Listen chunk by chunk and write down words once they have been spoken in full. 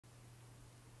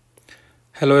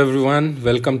Hello everyone,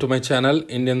 welcome to my channel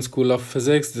Indian School of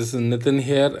Physics. This is Nitin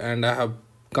here and I have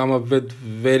come up with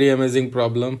very amazing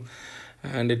problem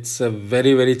and it's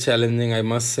very challenging, I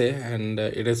must say, and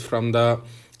it is from the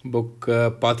book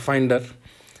Pathfinder.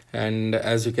 And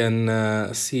as you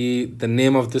can see, the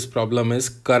name of this problem is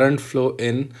current flow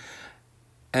in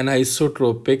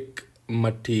anisotropic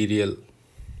material.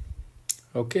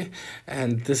 Okay,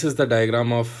 and this is the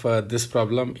diagram of this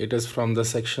problem. It is from the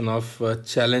section of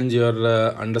challenge your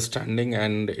understanding,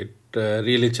 and it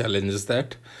really challenges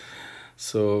that.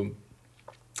 So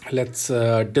let's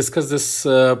discuss this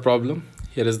problem.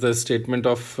 Here is the statement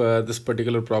of this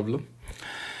particular problem,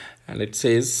 and it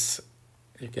says,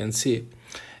 you can see,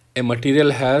 a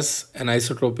material has an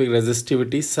isotropic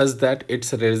resistivity such that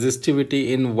its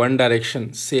resistivity in one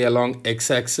direction, say along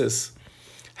x-axis,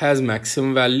 has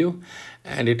maximum value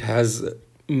and it has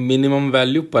minimum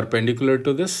value perpendicular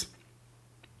to this.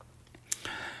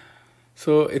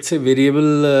 So it's a variable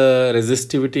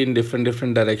resistivity in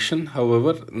different direction.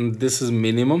 However, this is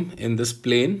minimum in this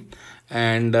plane,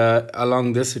 and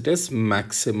along this it is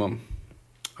maximum.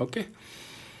 Okay,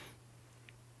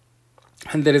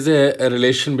 and there is a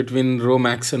relation between rho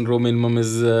max and rho minimum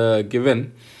is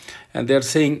given, and they are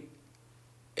saying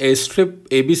a strip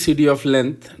ABCD of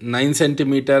length 9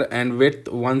 cm and width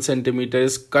 1 cm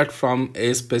is cut from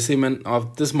a specimen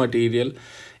of this material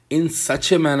in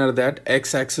such a manner that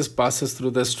x-axis passes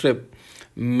through the strip,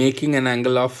 making an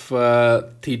angle of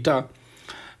theta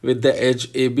with the edge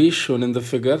AB shown in the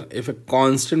figure if a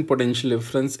constant potential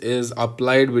difference is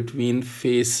applied between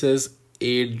faces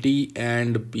AD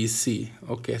and BC.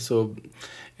 Okay, so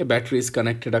a battery is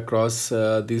connected across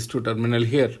these two terminals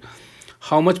here.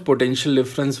 How much potential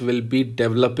difference will be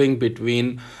developing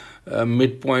between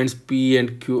midpoints P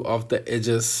and Q of the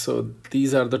edges? So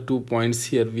these are the 2 points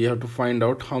here. We have to find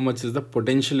out how much is the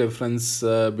potential difference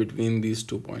between these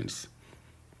 2 points.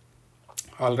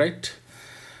 All right,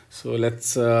 so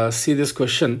let's see this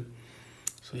question.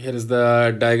 So here is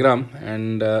the diagram,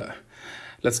 and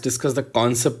let's discuss the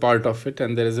concept part of it.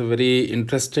 And there is a very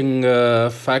interesting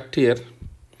fact here.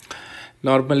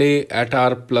 Normally at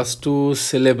our +2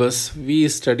 syllabus, we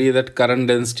study that current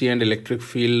density and electric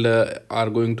field are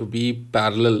going to be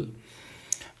parallel.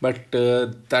 But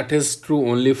that is true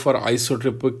only for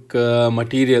isotropic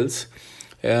materials.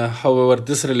 However,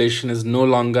 this relation is no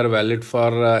longer valid for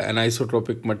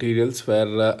anisotropic materials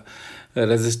where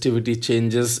resistivity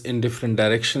changes in different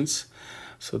directions.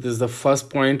 So this is the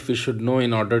first point we should know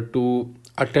in order to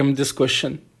attempt this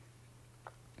question.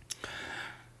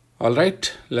 All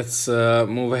right, let's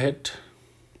move ahead.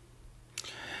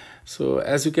 So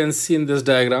as you can see in this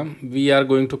diagram, we are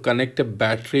going to connect a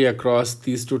battery across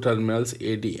these two terminals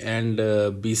AD and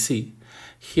BC.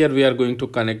 Here we are going to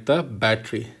connect the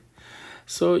battery.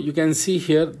 So you can see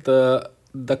here the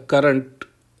current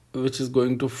which is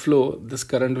going to flow. This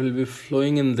current will be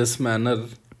flowing in this manner.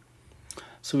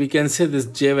 So we can say this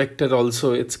J vector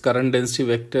also, its current density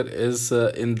vector is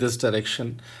in this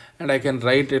direction. And I can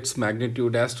write its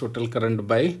magnitude as total current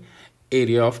by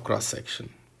area of cross section.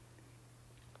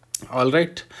 All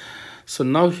right, so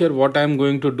now here what I'm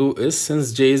going to do is,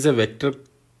 since J is a vector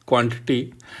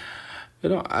quantity,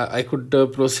 I could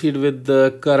proceed with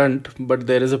the current, but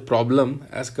there is a problem.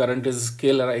 As current is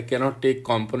scalar, I cannot take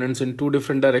components in 2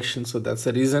 different directions. So that's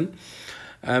the reason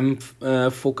I'm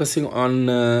focusing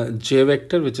on J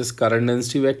vector, which is current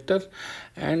density vector,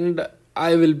 and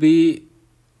I will be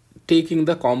taking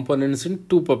the components in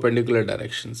 2 perpendicular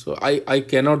directions. So I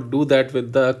cannot do that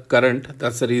with the current.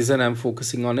 That's the reason I'm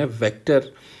focusing on a vector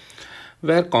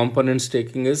where components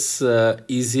taking is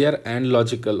easier and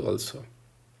logical also.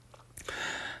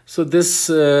 So this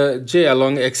J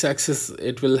along x-axis,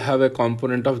 it will have a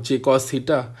component of J cos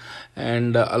theta,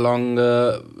 and along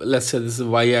let's say this is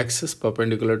y-axis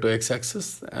perpendicular to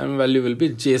x-axis, and value will be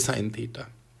J sin theta.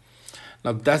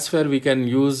 Now that's where we can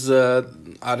use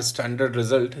our standard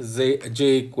result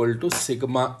J equal to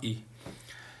sigma E.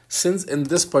 Since in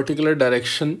this particular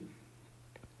direction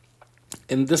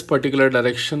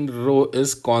rho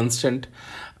is constant,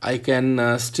 I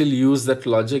can still use that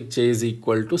logic. J is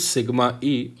equal to sigma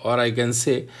E, or I can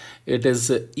say it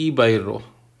is E by rho.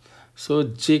 So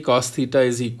J cos theta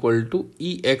is equal to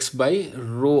Ex by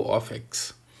rho of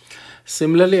x.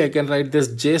 Similarly, I can write this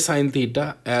J sin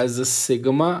theta as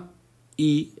sigma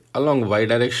E along y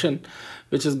direction,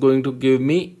 which is going to give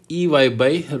me Ey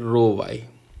by rho y.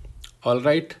 All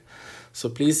right, so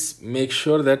please make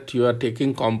sure that you are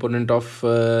taking component of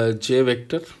J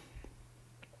vector.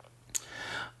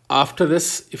 After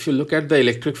this, if you look at the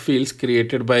electric fields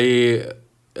created by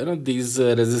these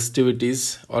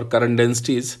resistivities or current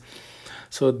densities,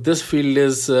 So this field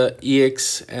is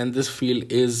Ex and this field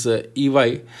is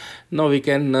Ey. Now we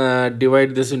can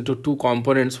divide this into two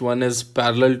components. One is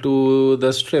parallel to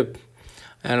the strip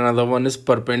and another one is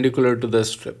perpendicular to the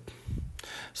strip.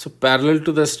 So parallel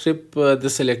to the strip,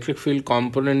 this electric field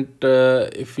component,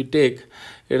 if we take,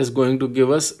 it is going to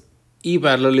give us E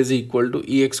parallel is equal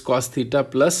to Ex cos theta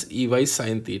plus Ey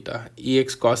sin theta.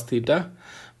 Ex cos theta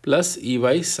plus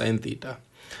Ey sin theta.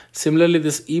 Similarly,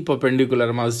 this E perpendicular,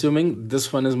 I'm assuming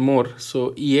this one is more.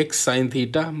 So Ex sin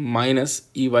theta minus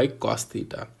Ey cos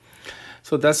theta.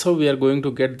 So that's how we are going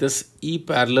to get this E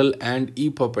parallel and E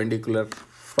perpendicular.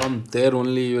 From there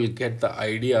only you will get the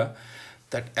idea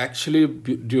that actually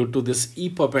due to this E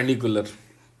perpendicular,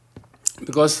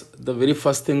 because the very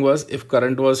first thing was if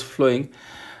current was flowing,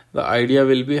 the idea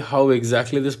will be how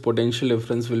exactly this potential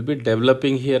difference will be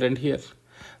developing here and here.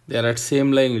 They are at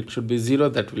same line, it should be zero,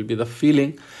 that will be the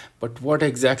feeling. But what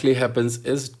exactly happens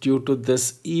is due to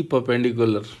this E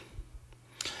perpendicular,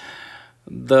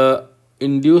 the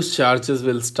induced charges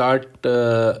will start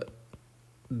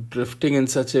drifting in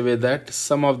such a way that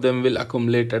some of them will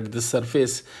accumulate at this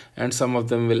surface and some of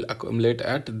them will accumulate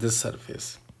at this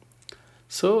surface.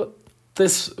 So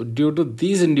this, due to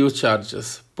these induced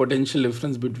charges, potential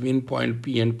difference between point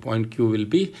P and point Q will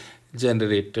be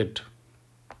generated.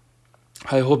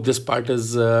 I hope this part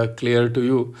is clear to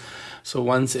you. So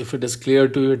once if it is clear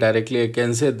to you, directly I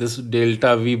can say this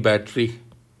delta V battery,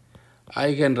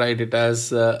 I can write it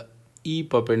as E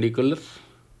perpendicular,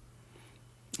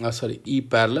 E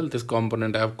parallel. This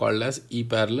component I have called as E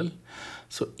parallel.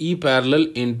 So E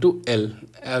parallel into L,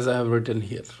 as I have written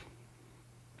here.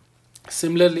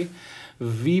 Similarly,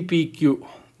 VPQ,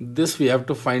 this we have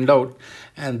to find out,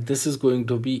 and this is going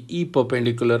to be E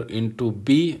perpendicular into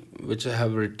B, which I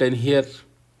have written here.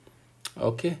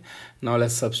 Okay, now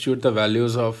let's substitute the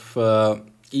values of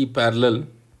E parallel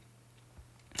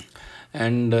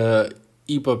and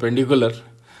E perpendicular.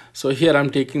 So here I'm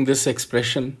taking this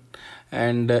expression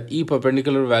and E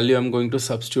perpendicular value I'm going to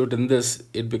substitute in this.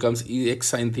 It becomes Ex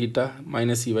sin theta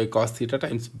minus Ey cos theta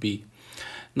times B.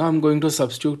 Now I'm going to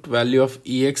substitute value of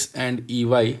Ex and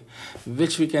Ey,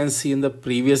 which we can see in the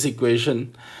previous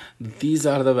equation. These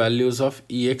are the values of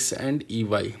Ex and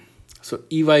Ey. So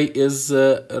Ey is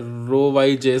rho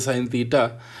y j sin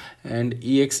theta and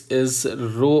Ex is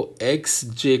rho x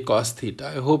j cos theta.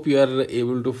 I hope you are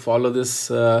able to follow this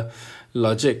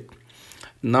logic.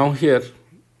 Now here,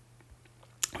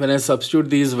 when I substitute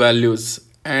these values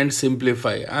and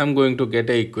simplify, I'm going to get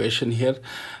an equation here.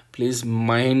 Please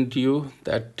mind you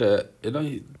that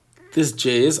this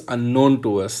j is unknown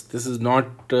to us. This is not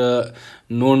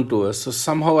known to us. So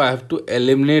somehow I have to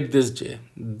eliminate this j.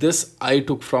 This I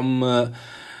took from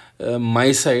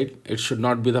my side. It should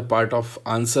not be the part of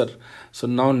answer. So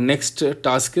now next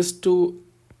task is to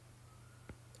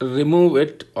remove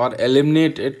it or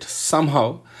eliminate it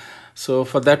somehow. So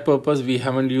for that purpose we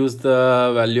haven't used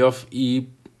the value of E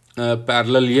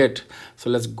parallel yet. So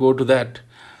let's go to that.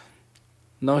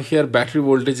 Now here battery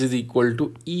voltage is equal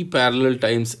to E parallel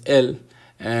times L,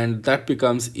 and that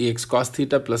becomes Ex cos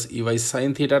theta plus Ey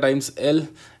sin theta times L,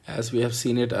 as we have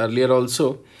seen it earlier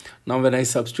also. Now when I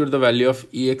substitute the value of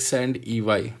Ex and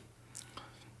Ey,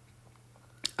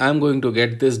 I am going to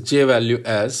get this j value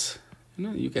as,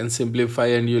 you can simplify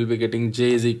and you will be getting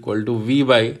j is equal to V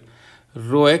by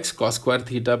rho x cos square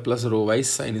theta plus rho y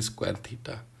sin square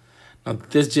theta. Now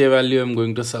this j value I am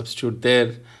going to substitute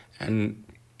there, and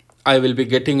I will be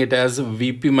getting it as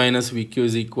Vp minus Vq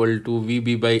is equal to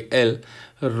Vb by L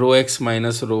rho x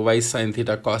minus rho y sin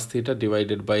theta cos theta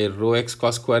divided by rho x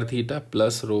cos square theta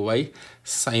plus rho y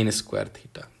sin square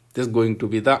theta. This is going to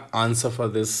be the answer for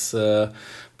this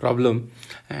problem,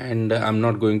 and I'm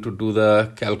not going to do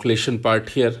the calculation part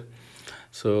here.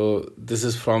 So this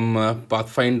is from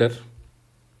Pathfinder,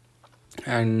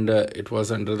 and it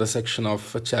was under the section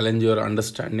of challenge your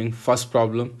understanding first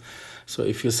problem. So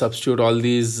if you substitute all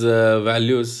these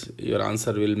values, your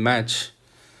answer will match.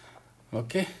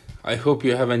 Okay, I hope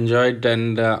you have enjoyed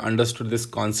and understood this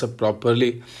concept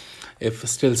properly. If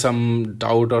still some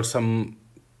doubt or some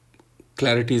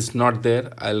clarity is not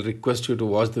there, I'll request you to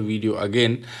watch the video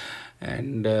again.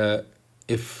 And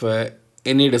if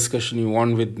any discussion you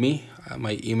want with me,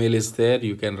 my email is there.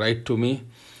 You can write to me.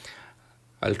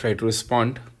 I'll try to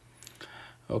respond.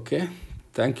 Okay,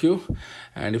 thank you.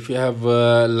 And if you have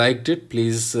liked it,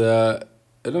 please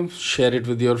share it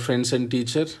with your friends and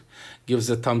teacher. Give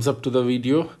a thumbs up to the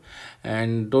video,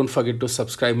 and don't forget to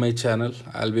subscribe my channel.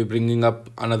 I'll be bringing up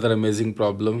another amazing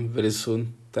problem very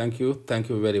soon. Thank you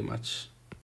very much.